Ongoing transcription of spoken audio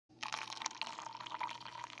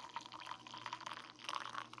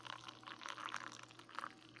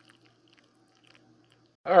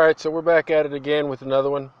Alright, so we're back at it again with another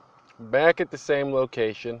one. Back at the same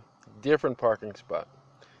location, different parking spot.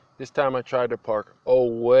 This time I tried to park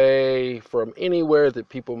away from anywhere that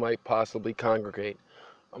people might possibly congregate.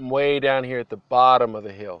 I'm way down here at the bottom of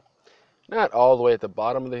the hill. Not all the way at the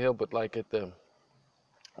bottom of the hill, but like at the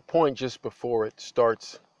point just before it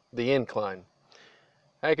starts the incline.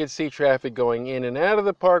 I could see traffic going in and out of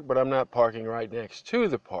the park, but I'm not parking right next to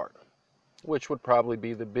the park, which would probably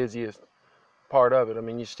be the busiest part of it. I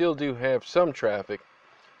mean, you still do have some traffic,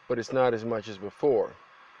 but it's not as much as before.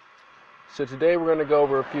 So today we're going to go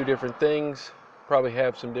over a few different things, probably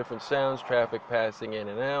have some different sounds, traffic passing in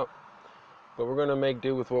and out, but we're going to make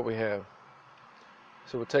do with what we have.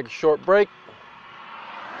 So we'll take a short break,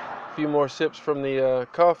 a few more sips from the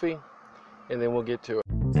coffee, and then we'll get to it.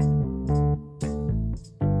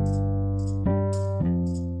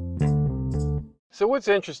 So what's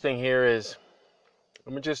interesting here is,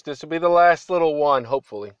 this will be the last little one,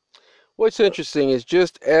 hopefully. What's interesting is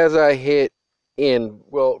just as I hit end,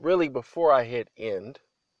 well, really before I hit end,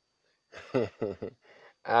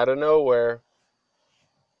 out of nowhere,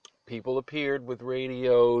 people appeared with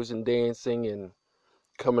radios and dancing and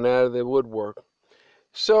coming out of the woodwork.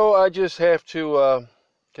 So I just have to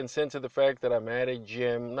consent to the fact that I'm at a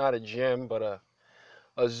gym, not a gym, but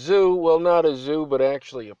a zoo. Well, not a zoo, but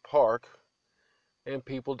actually a park. And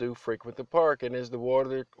people do frequent the park. And as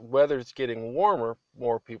the weather's getting warmer,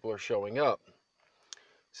 more people are showing up.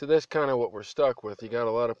 So that's kind of what we're stuck with. You got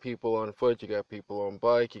a lot of people on foot, you got people on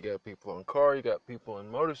bike, you got people on car, you got people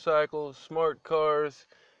on motorcycles, smart cars,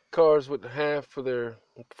 cars with half of their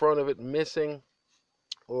front of it missing.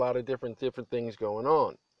 A lot of different things going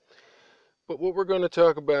on. But what we're going to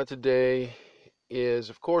talk about today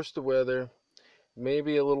is, of course, the weather.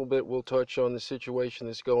 Maybe a little bit we'll touch on the situation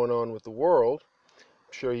that's going on with the world.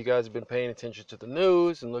 I'm sure you guys have been paying attention to the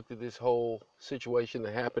news and looked at this whole situation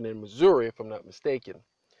that happened in Missouri, if I'm not mistaken.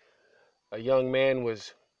 A young man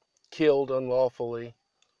was killed unlawfully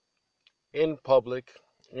in public,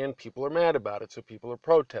 and people are mad about it, so people are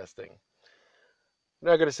protesting. I'm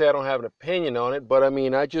not going to say I don't have an opinion on it, but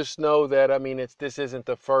I just know that, this isn't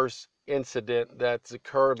the first incident that's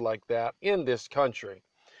occurred like that in this country.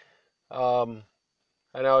 I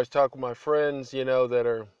always talk with my friends, that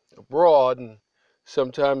are abroad, and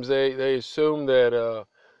sometimes they assume that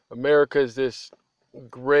America is this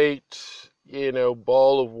great,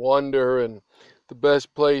 ball of wonder and the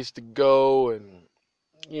best place to go, and,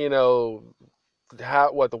 the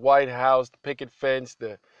White House, the picket fence,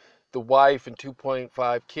 the wife and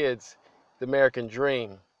 2.5 kids, the American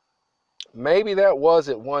dream. Maybe that was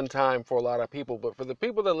at one time for a lot of people, but for the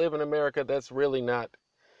people that live in America, that's really not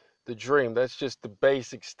the dream. That's just the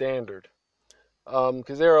basic standard.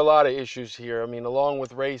 Because there are a lot of issues here. Along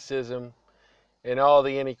with racism and all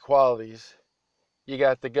the inequalities, you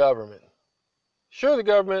got the government. Sure, the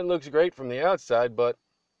government looks great from the outside, but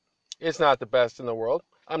it's not the best in the world.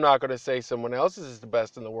 I'm not going to say someone else's is the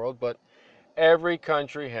best in the world, but every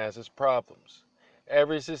country has its problems.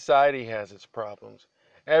 Every society has its problems.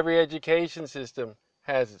 Every education system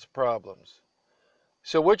has its problems.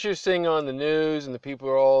 So what you're seeing on the news and the people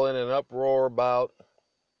are all in an uproar about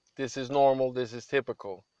this is normal, this is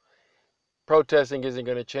typical. Protesting isn't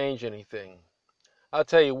going to change anything. I'll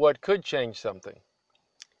tell you what could change something.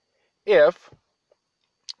 If,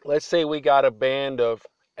 let's say we got a band of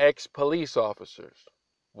ex-police officers.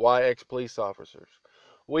 Why ex-police officers?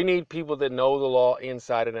 We need people that know the law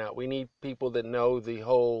inside and out. We need people that know the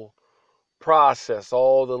whole process,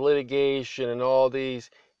 all the litigation and all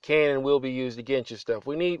these can and will be used against you stuff.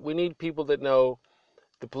 We need people that know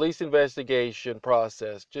the police investigation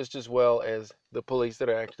process just as well as the police that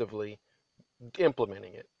are actively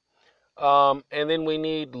implementing it. And then we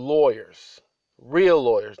need lawyers, real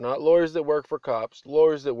lawyers, not lawyers that work for cops,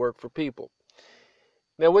 lawyers that work for people.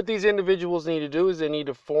 Now, what these individuals need to do is they need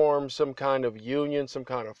to form some kind of union, some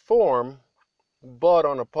kind of form, but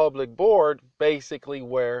on a public board, basically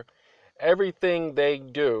where everything they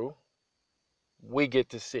do, we get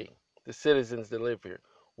to see. The citizens that live here,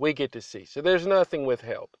 we get to see. So there's nothing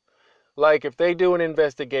withheld. Like if they do an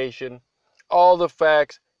investigation, all the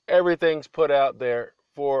facts, everything's put out there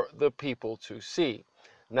for the people to see.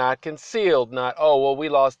 Not concealed, not, oh, well, we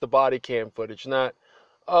lost the body cam footage, not,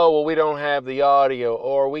 oh, well, we don't have the audio,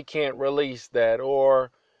 or we can't release that,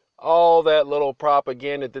 or all that little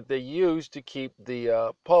propaganda that they use to keep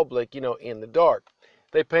the public, in the dark.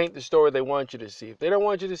 They paint the story they want you to see. If they don't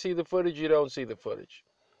want you to see the footage, you don't see the footage.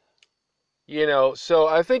 So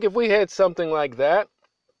I think if we had something like that,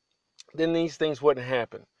 then these things wouldn't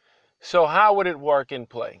happen. So how would it work in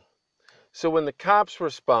play? So when the cops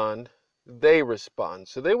respond, they respond.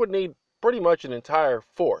 So they would need pretty much an entire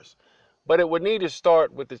force. But it would need to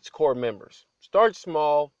start with its core members. Start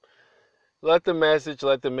small, let the message,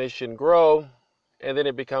 let the mission grow, and then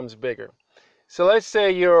it becomes bigger. So let's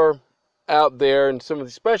say you're out there, and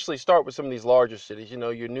especially start with some of these larger cities,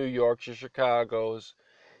 your New Yorks, your Chicagos,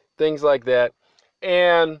 things like that.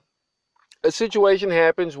 And a situation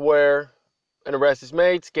happens where an arrest is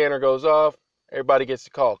made, scanner goes off, everybody gets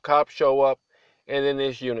the call. Cops show up, and then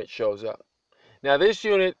this unit shows up. Now, this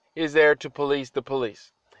unit is there to police the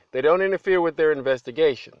police. They don't interfere with their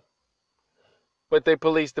investigation, but they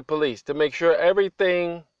police the police to make sure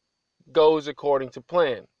everything goes according to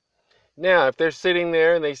plan. Now, if they're sitting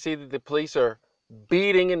there and they see that the police are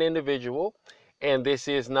beating an individual, and this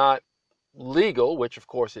is not legal, which of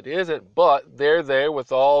course it isn't, but they're there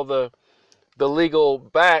with all the legal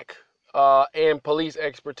back and police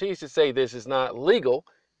expertise to say this is not legal,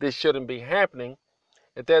 this shouldn't be happening,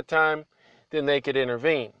 at that time, then they could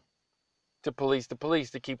intervene to police the police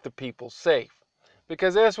to keep the people safe.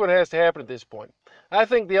 Because that's what has to happen at this point. I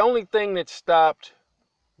think the only thing that stopped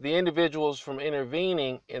the individuals from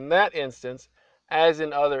intervening in that instance, as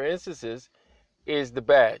in other instances, is the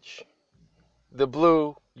badge, the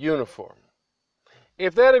blue uniform.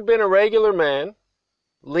 If that had been a regular man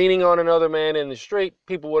leaning on another man in the street,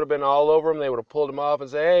 people would have been all over him. They would have pulled him off and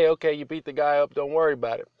said, hey, okay, you beat the guy up, don't worry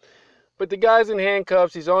about it. But the guy's in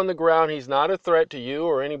handcuffs, he's on the ground, he's not a threat to you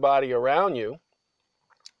or anybody around you,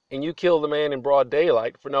 and you kill the man in broad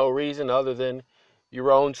daylight for no reason other than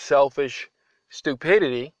your own selfish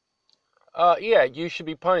stupidity, yeah, you should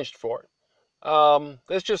be punished for it.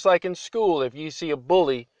 That's just like in school. If you see a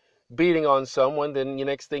bully beating on someone, then the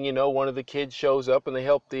next thing you know, one of the kids shows up and they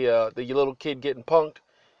help the little kid getting punked.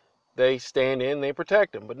 They stand in, they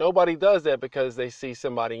protect him. But nobody does that because they see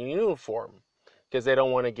somebody in uniform, because they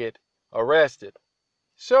don't want to get arrested.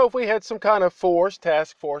 So if we had some kind of force,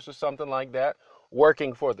 task force or something like that,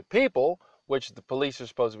 working for the people, which the police are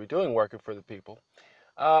supposed to be doing, working for the people,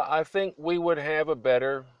 I think we would have a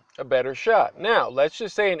better shot. Now, let's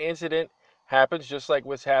just say an incident happens just like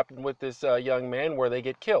what's happened with this young man where they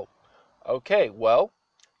get killed. Okay, well,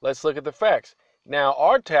 let's look at the facts. Now,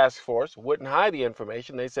 our task force wouldn't hide the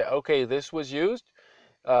information. They say, okay, this was used,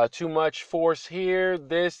 too much force here,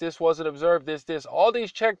 this wasn't observed, this, all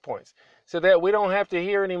these checkpoints, so that we don't have to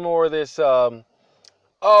hear any more of this, oh,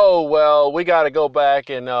 well, we got to go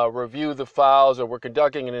back and review the files, or we're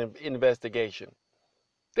conducting an investigation.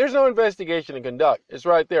 There's no investigation to conduct. It's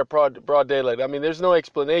right there, broad daylight. I mean, there's no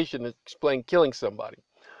explanation to explain killing somebody.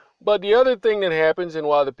 But the other thing that happens and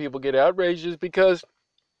why the people get outraged is because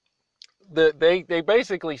they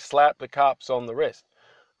basically slap the cops on the wrist.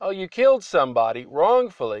 Oh, you killed somebody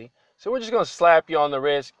wrongfully, so we're just going to slap you on the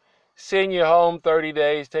wrist, send you home 30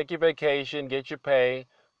 days, take your vacation, get your pay,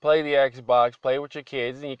 play the Xbox, play with your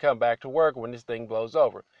kids, and you come back to work when this thing blows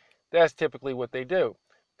over. That's typically what they do.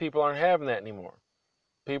 People aren't having that anymore.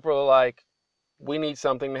 People are like, we need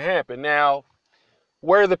something to happen. Now,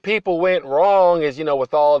 where the people went wrong is,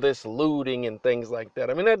 with all this looting and things like that.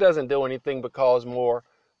 I mean, that doesn't do anything but cause more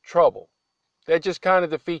trouble. That just kind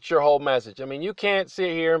of defeats your whole message. I mean, you can't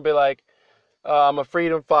sit here and be like, I'm a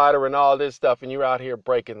freedom fighter and all this stuff, and you're out here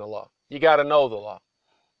breaking the law. You got to know the law.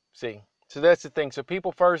 See? So that's the thing. So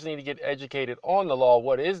people first need to get educated on the law.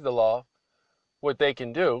 What is the law? What they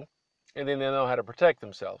can do. And then they'll know how to protect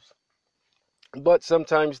themselves. But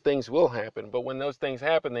sometimes things will happen. But when those things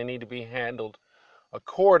happen, they need to be handled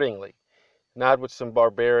accordingly. Not with some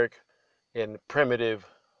barbaric and primitive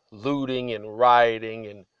looting and rioting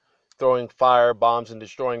and throwing fire bombs and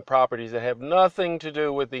destroying properties that have nothing to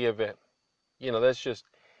do with the event. That's just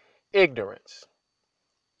ignorance.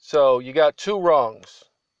 So you got two wrongs.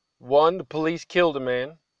 One, the police killed a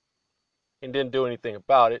man and didn't do anything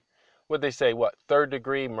about it. What'd they say? What?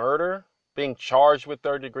 Third-degree murder? Being charged with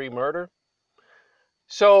third-degree murder?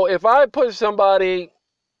 So if I put somebody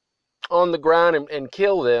on the ground and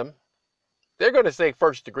kill them, they're going to say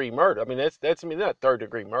first-degree murder. I mean, that's not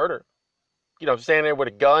third-degree murder. Standing there with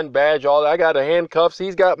a gun, badge, all that. I got the handcuffs.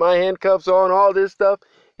 He's got my handcuffs on, all this stuff.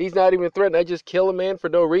 He's not even threatened. I just kill a man for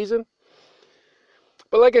no reason.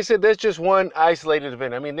 But like I said, that's just one isolated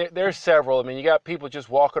event. I mean, there's several. I mean, you got people just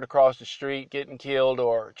walking across the street, getting killed,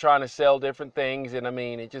 or trying to sell different things. And I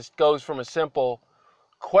mean, it just goes from a simple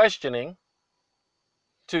questioning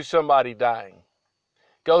to somebody dying.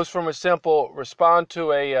 Goes from a simple respond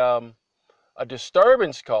to a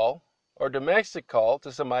disturbance call or domestic call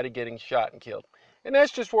to somebody getting shot and killed. And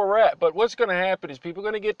that's just where we're at. But what's going to happen is people are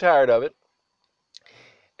going to get tired of it.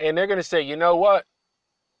 And they're going to say, you know what?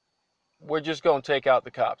 We're just going to take out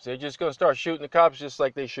the cops. They're just going to start shooting the cops just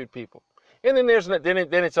like they shoot people. And then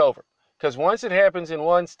then it's over. Because once it happens in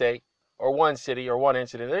one state or one city or one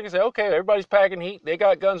incident. They can say, okay, everybody's packing heat. They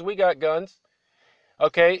got guns, we got guns.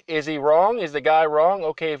 Okay, is he wrong? Is the guy wrong?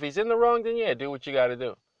 Okay, if he's in the wrong, then yeah, do what you got to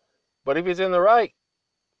do. But if he's in the right,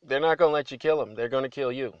 they're not going to let you kill him. They're going to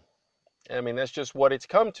kill you. I mean, that's just what it's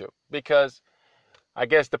come to, because I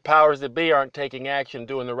guess the powers that be aren't taking action,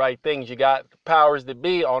 doing the right things. You got powers that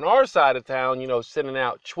be on our side of town, sending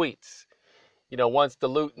out tweets. Once the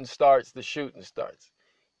looting starts, the shooting starts.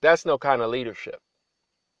 That's no kind of leadership.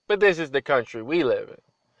 But this is the country we live in.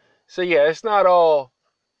 So yeah, it's not all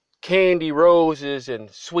candy roses and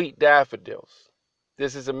sweet daffodils.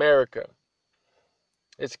 This is America.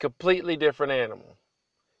 It's a completely different animal.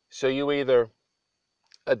 So you either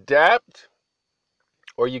adapt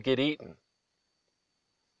or you get eaten.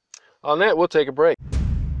 On that, we'll take a break.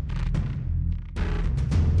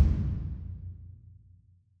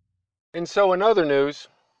 And so in other news,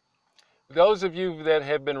 those of you that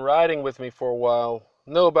have been riding with me for a while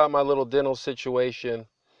know about my little dental situation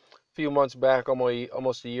a few months back,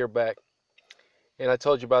 almost a year back. And I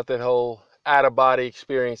told you about that whole out-of-body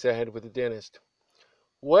experience I had with the dentist.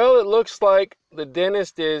 Well, it looks like the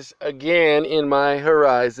dentist is again in my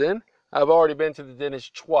horizon. I've already been to the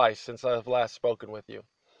dentist twice since I've last spoken with you.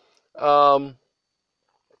 Got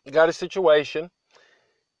a situation.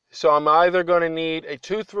 So I'm either going to need a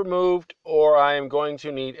tooth removed or I am going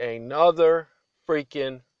to need another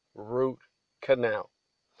freaking root canal.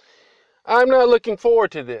 I'm not looking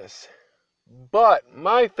forward to this. But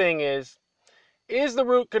my thing is the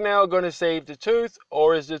root canal going to save the tooth,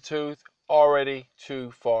 or is the tooth already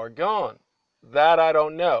too far gone? That I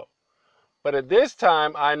don't know. But at this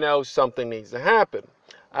time, I know something needs to happen.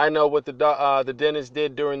 I know what the dentist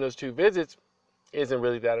did during those 2 visits isn't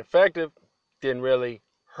really that effective. Didn't really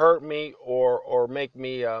hurt me or make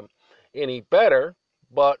me any better.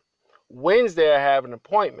 But Wednesday, I have an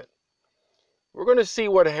appointment. We're going to see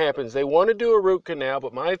what happens. They want to do a root canal,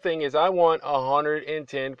 but my thing is I want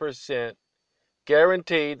 110%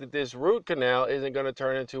 guaranteed that this root canal isn't going to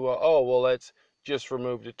turn into let's just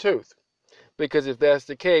remove the tooth. Because if that's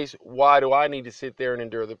the case, why do I need to sit there and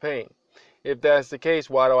endure the pain? If that's the case,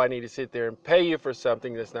 why do I need to sit there and pay you for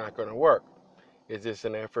something that's not going to work? Is this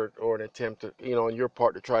an effort or an attempt to, on your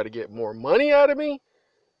part to try to get more money out of me?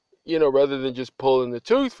 Rather than just pulling the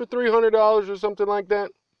tooth for $300 or something like that?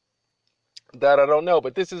 That I don't know,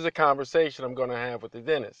 but this is a conversation I'm going to have with the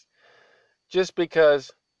dentist. Just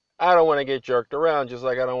because I don't want to get jerked around, just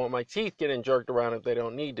like I don't want my teeth getting jerked around if they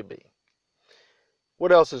don't need to be.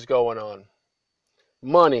 What else is going on?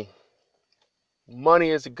 Money. Money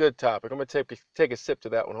is a good topic. I'm going to take a sip to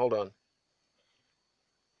that one. Hold on.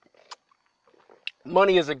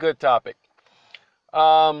 Money is a good topic.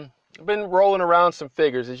 I've been rolling around some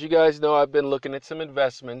figures. As you guys know, I've been looking at some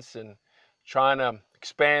investments and trying to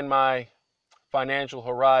expand my financial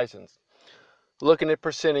horizons, looking at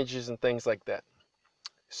percentages and things like that.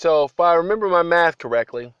 So if I remember my math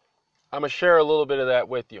correctly, I'm going to share a little bit of that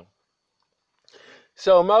with you.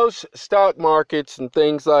 So most stock markets and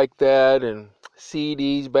things like that, and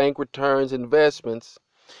CDs, bank returns, investments,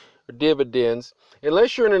 or dividends,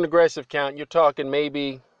 unless you're in an aggressive account, you're talking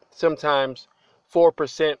maybe sometimes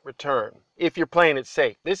 4% return if you're playing it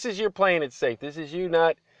safe. This is you playing it safe. This is you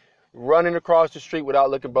not running across the street without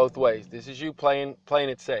looking both ways. This is you playing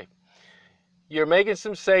it safe. You're making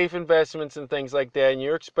some safe investments and things like that, and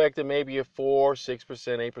you're expecting maybe a 4, 6%,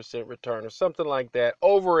 8% return or something like that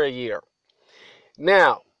over a year.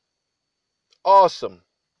 Now, awesome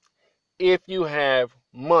if you have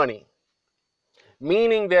money,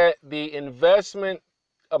 meaning that the investment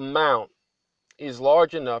amount is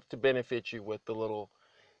large enough to benefit you with the little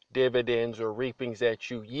dividends or reapings that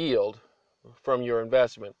you yield from your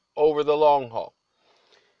investment over the long haul.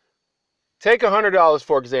 Take $100,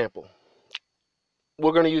 for example.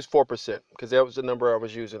 We're going to use 4% because that was the number I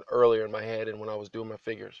was using earlier in my head and when I was doing my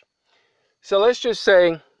figures. So let's just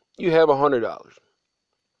say you have $100.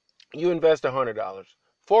 You invest $100.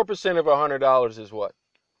 4% of $100 is what?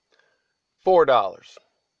 $4.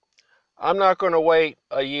 I'm not going to wait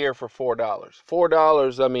a year for $4.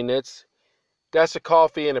 $4, I mean, that's a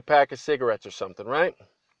coffee and a pack of cigarettes or something, right?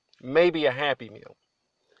 Maybe a Happy Meal.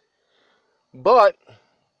 But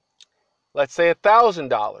let's say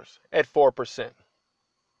 $1,000 at 4%.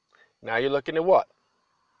 Now you're looking at what?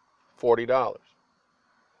 $40.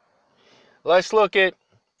 Let's look at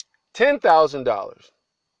 $10,000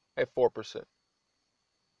 at 4%.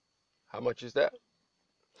 How much is that?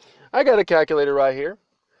 I got a calculator right here,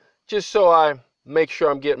 just so I make sure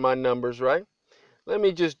I'm getting my numbers right. Let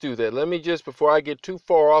me just do that. Let me just, before I get too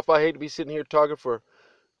far off, I hate to be sitting here talking for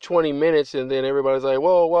 20 minutes and then everybody's like,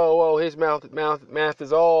 whoa, his math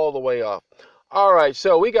is all the way off. All right,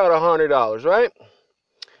 so we got $100, right?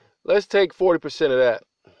 Let's take 40% of that.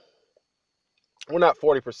 Well, not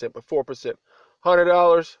 40%, but 4%.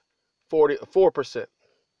 $100, 4%.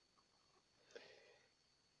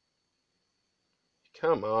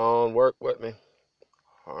 Come on, work with me.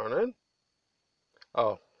 100.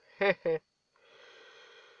 Oh, $4,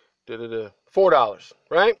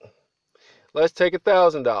 right? Let's take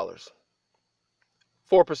 $1,000.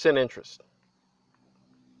 4% interest.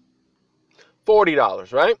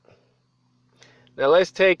 $40, right? Now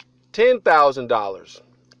let's take $10,000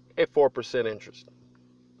 at 4% interest.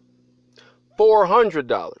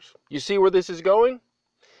 $400. You see where this is going?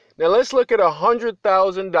 Now let's look at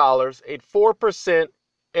 $100,000 at 4%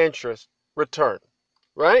 interest return,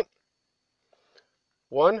 right?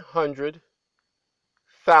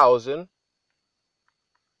 100,000.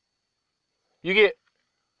 You get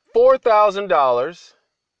 $4,000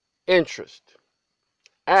 interest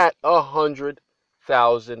at $100,000.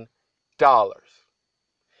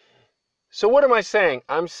 So what am I saying?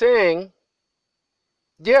 I'm saying,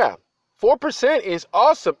 yeah, 4% is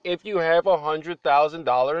awesome if you have a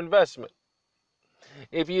 $100,000 investment.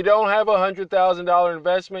 If you don't have a $100,000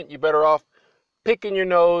 investment, you're better off picking your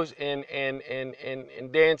nose and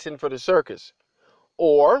dancing for the circus.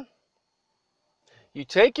 Or you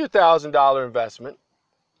take your $1,000 investment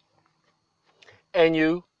and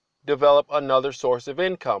you develop another source of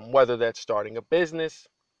income, whether that's starting a business,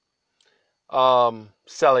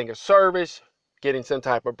 selling a service, getting some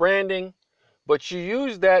type of branding, but you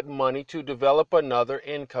use that money to develop another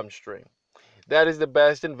income stream. That is the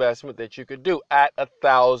best investment that you could do at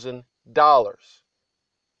 $1,000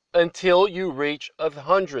 until you reach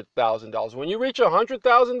 $100,000. When you reach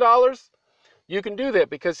 $100,000, you can do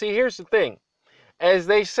that because, see, here's the thing. As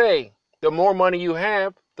they say, the more money you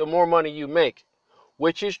have, the more money you make,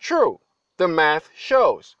 which is true. The math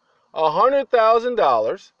shows.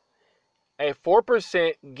 $100,000 at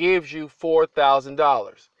 4% gives you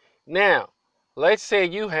 $4,000. Now, let's say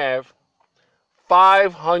you have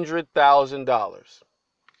 $500,000,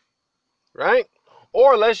 right?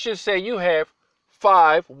 Or let's just say you have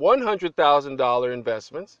 5 $100,000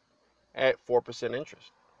 investments at 4%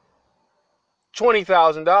 interest.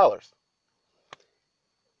 $20,000.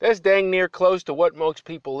 That's dang near close to what most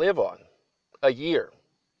people live on a year.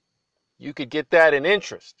 You could get that in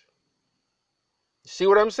interest. See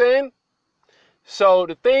what I'm saying? So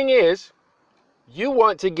the thing is, you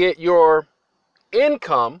want to get your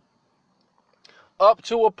income up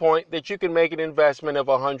to a point that you can make an investment of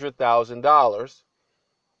 $100,000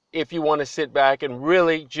 if you want to sit back and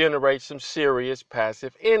really generate some serious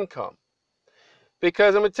passive income.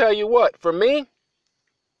 Because I'm going to tell you what, for me,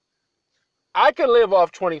 I could live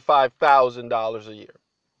off $25,000 a year.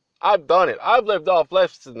 I've done it. I've lived off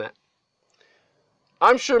less than that.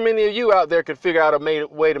 I'm sure many of you out there could figure out a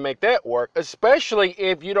way to make that work, especially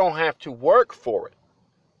if you don't have to work for it.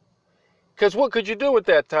 Because what could you do at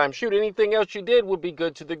that time? Shoot, anything else you did would be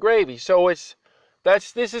good to the gravy. So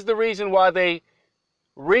this is the reason why they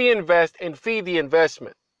reinvest and feed the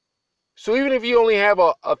investment. So even if you only have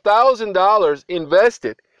 $1,000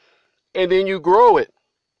 invested and then you grow it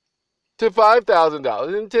to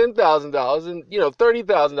 $5,000 and $10,000 and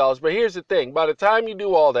 $30,000, but here's the thing, by the time you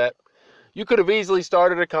do all that, you could have easily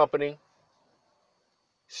started a company,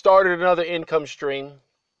 started another income stream,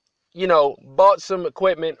 bought some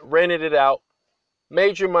equipment, rented it out,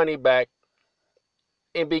 made your money back,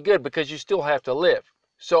 and be good because you still have to live.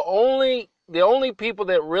 So the only people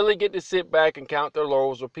that really get to sit back and count their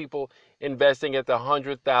laurels are people investing at the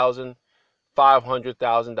 $100,000,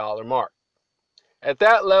 $500,000 mark. At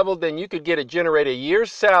that level, then you could generate a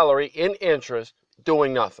year's salary in interest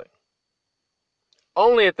doing nothing.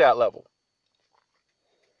 Only at that level.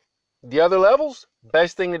 The other levels,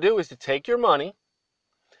 best thing to do is to take your money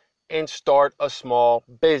and start a small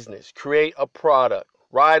business. Create a product,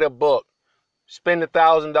 write a book, spend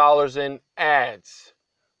 $1,000 in ads,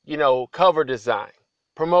 cover design,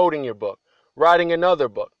 promoting your book, writing another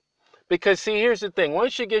book. Because see, here's the thing.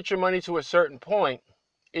 Once you get your money to a certain point,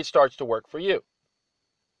 it starts to work for you.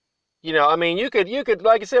 You could,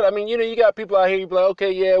 like I said, you got people out here, you be like,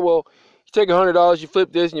 okay, yeah, well, you take $100, you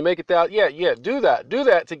flip this, and you make $1,000. Yeah, do that. Do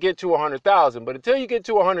that to get to $100,000. But until you get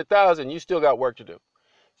to $100,000, you still got work to do.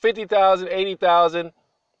 $50,000, $80,000,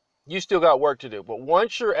 you still got work to do. But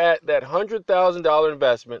once you're at that $100,000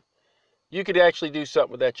 investment, you could actually do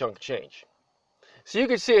something with that chunk of change. So you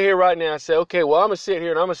could sit here right now and say, okay, well, I'm going to sit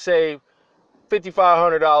here and I'm going to save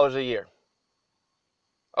 $5,500 a year.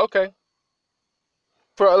 Okay.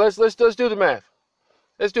 Let's do the math.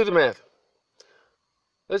 Let's do the math.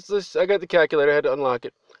 I got the calculator, I had to unlock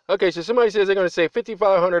it. Okay, so somebody says they're going to save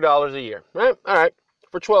 $5,500 a year, right? All right,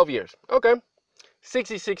 for 12 years. Okay,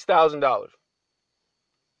 $66,000.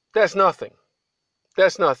 That's nothing.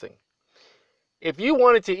 That's nothing. If you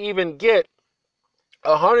wanted to even get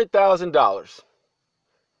 $100,000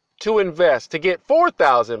 to invest to get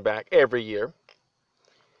 $4,000 back every year,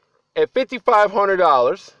 at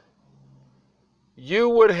 $5,500, you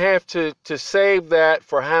would have to save that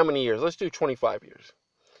for how many years? Let's do 25 years.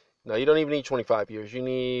 No, you don't even need 25 years. You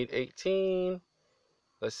need 18.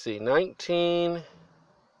 Let's see, 19.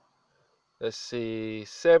 Let's see,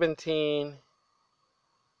 17.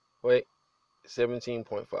 Wait,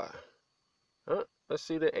 17.5. Let's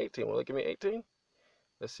see the 18. Will it give me 18?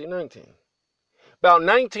 Let's see, 19. About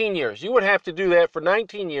 19 years. You would have to do that for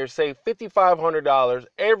 19 years, save $5,500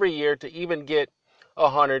 every year to even get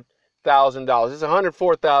 $100,000. It's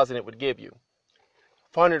 $104,000 it would give you.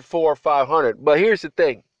 $104,500. But here's the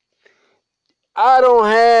thing. I don't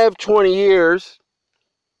have 20 years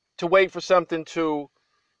to wait for something to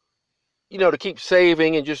keep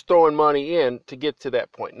saving and just throwing money in to get to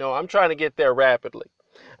that point. No, I'm trying to get there rapidly.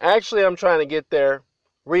 Actually, I'm trying to get there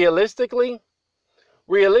realistically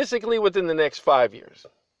within the next 5 years.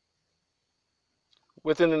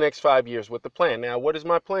 Within the next 5 years with the plan. Now, what is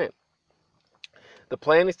my plan? The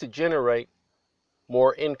plan is to generate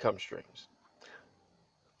more income streams.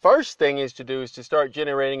 First thing is to start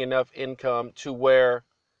generating enough income to where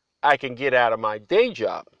I can get out of my day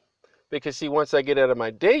job. Because see, once I get out of my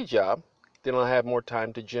day job, then I'll have more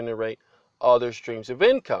time to generate other streams of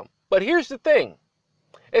income. But here's the thing.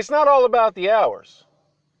 It's not all about the hours.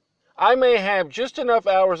 I may have just enough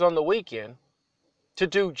hours on the weekend to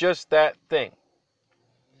do just that thing.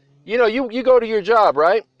 You go to your job,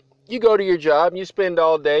 right? You go to your job and you spend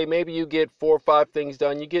all day. Maybe you get 4 or 5 things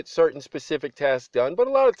done. You get certain specific tasks done. But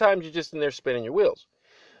a lot of times you're just in there spinning your wheels.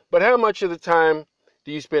 But how much of the time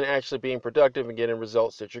do you spend actually being productive and getting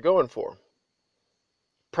results that you're going for?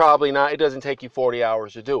 Probably not. It doesn't take you 40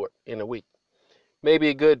 hours to do it in a week. Maybe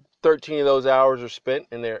a good 13 of those hours are spent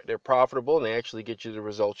and they're profitable and they actually get you the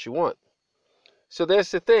results you want. So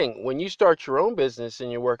that's the thing. When you start your own business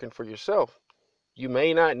and you're working for yourself, you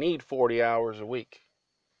may not need 40 hours a week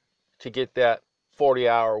to get that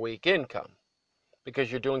 40-hour week income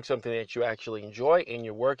because you're doing something that you actually enjoy and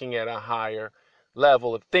you're working at a higher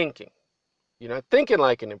level of thinking. You're not thinking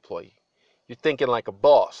like an employee. You're thinking like a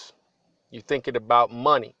boss. You're thinking about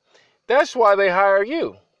money. That's why they hire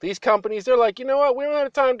you. These companies, they're like, you know what? We don't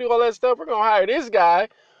have time to do all that stuff. We're going to hire this guy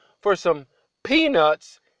for some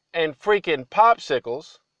peanuts and freaking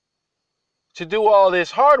popsicles to do all this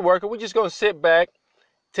hard work. And we're just going to sit back,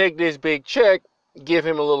 take this big check, give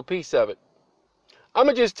him a little piece of it. I'm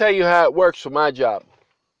going to just tell you how it works for my job.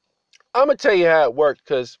 I'm going to tell you how it works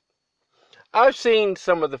because I've seen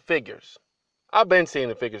some of the figures. I've been seeing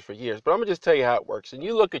the figures for years, but I'm going to just tell you how it works. And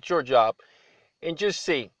you look at your job and just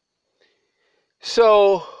see.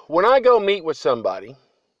 So when I go meet with somebody,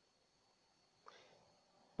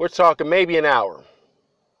 we're talking maybe an hour.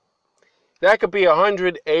 That could be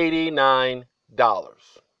 $189.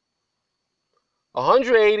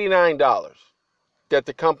 $189 that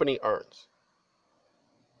the company earns.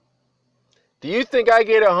 Do you think I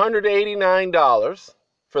get $189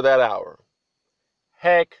 for that hour?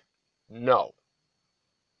 Heck no.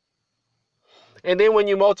 And then when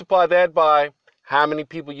you multiply that by how many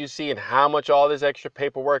people you see and how much all this extra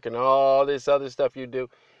paperwork and all this other stuff you do,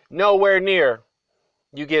 nowhere near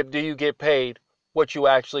do you get paid what you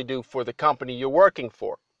actually do for the company you're working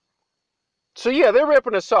for. So yeah, they're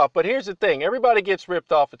ripping us off. But here's the thing. Everybody gets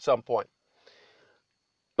ripped off at some point.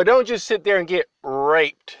 But don't just sit there and get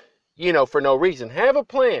raped, for no reason. Have a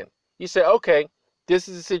plan. You say, okay, this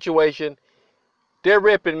is the situation. They're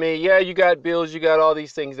ripping me. Yeah, you got bills. You got all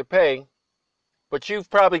these things to pay. But you've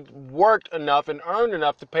probably worked enough and earned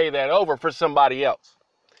enough to pay that over for somebody else.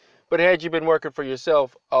 But had you been working for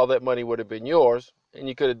yourself, all that money would have been yours. And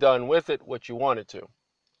you could have done with it what you wanted to.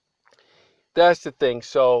 That's the thing.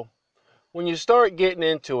 So when you start getting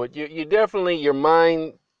into it, you definitely, your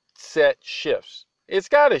mindset shifts. It's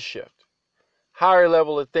got to shift. Higher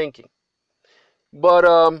level of thinking. But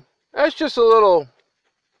that's just a little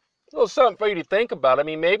something for you to think about. I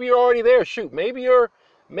mean, maybe you're already there. Shoot, maybe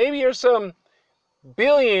you're some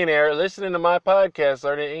billionaire listening to my podcast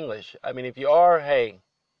learning English. I mean, if you are, hey,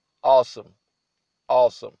 awesome.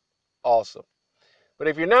 But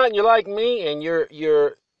if you're not and you're like me and you're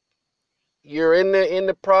in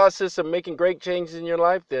the process of making great changes in your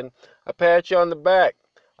life, then I pat you on the back.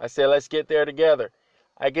 I say, let's get there together.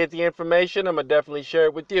 I get the information, I'm going to definitely share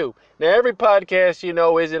it with you. Now, every podcast,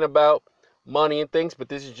 isn't about money and things, but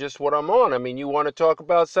this is just what I'm on. I mean, you want to talk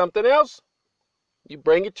about something else? You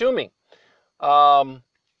bring it to me. Um,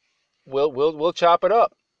 we'll chop it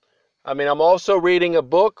up. I mean, I'm also reading a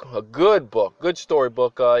book, a good story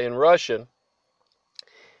book in Russian,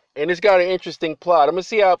 and it's got an interesting plot. I'm gonna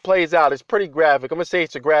see how it plays out. It's pretty graphic. I'm gonna say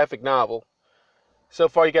it's a graphic novel. So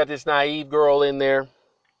far, you got this naive girl in there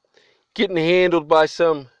getting handled by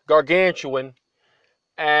some gargantuan,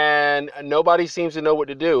 and nobody seems to know what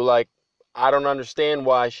to do. Like, I don't understand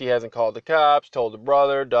why she hasn't called the cops, told the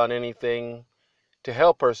brother, done anything to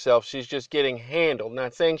help herself. She's just getting handled.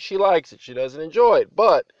 Not saying she likes it, she doesn't enjoy it,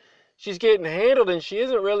 but she's getting handled and she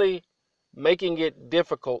isn't really making it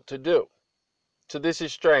difficult to do. So this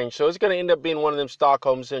is strange. So it's going to end up being one of them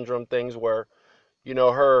Stockholm Syndrome things where,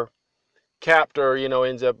 her captor,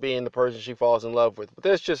 ends up being the person she falls in love with. But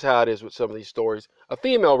that's just how it is with some of these stories. A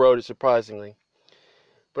female wrote it, surprisingly.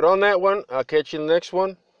 But on that one, I'll catch you in the next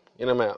one, and I'm out.